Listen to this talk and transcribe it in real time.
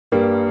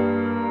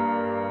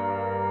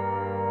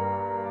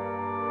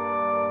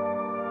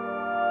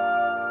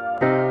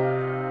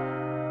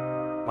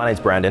My name's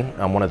Brandon.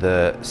 I'm one of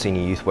the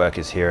senior youth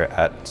workers here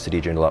at City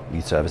of Joondalup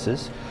Youth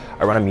Services.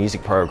 I run a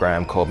music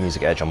program called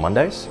Music Edge on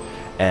Mondays,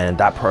 and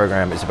that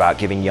program is about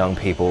giving young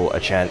people a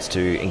chance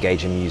to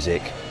engage in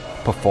music,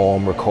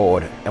 perform,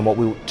 record. And what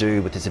we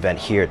do with this event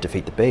here at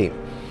Defeat the Beat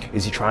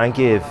is you try and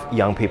give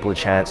young people a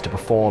chance to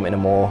perform in a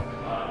more,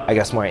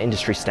 more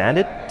industry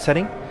standard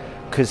setting.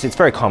 Because it's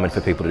very common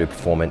for people to do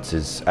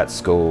performances at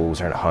schools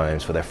or at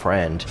homes for their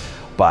friend,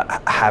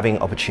 but having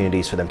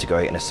opportunities for them to go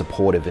in a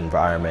supportive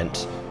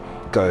environment,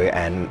 go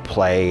and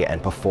play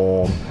and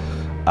perform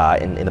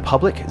in the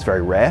public is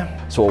very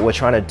rare. So what we're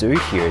trying to do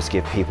here is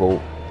give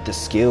people the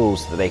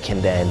skills that they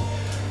can then,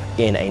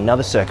 in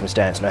another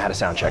circumstance, know how to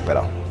sound check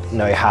better,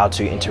 know how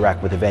to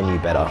interact with the venue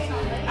better,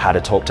 how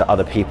to talk to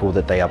other people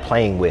that they are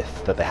playing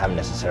with that they haven't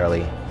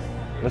necessarily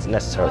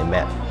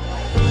met.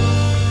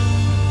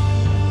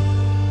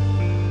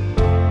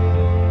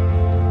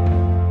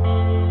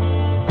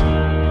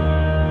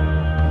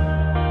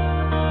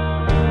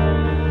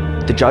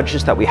 The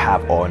judges that we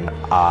have on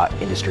are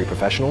industry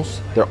professionals.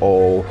 They're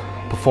all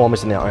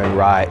performers in their own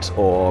right,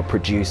 or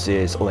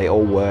producers, or they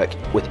all work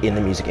within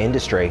the music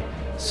industry.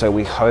 So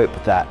we hope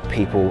that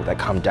people that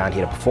come down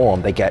here to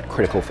perform, they get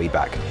critical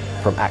feedback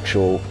from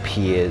actual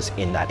peers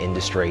in that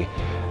industry.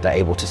 They're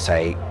able to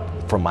say,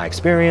 from my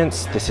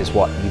experience, this is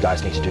what you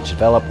guys need to do to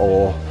develop,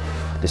 or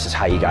this is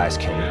how you guys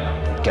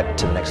can get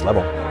to the next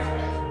level.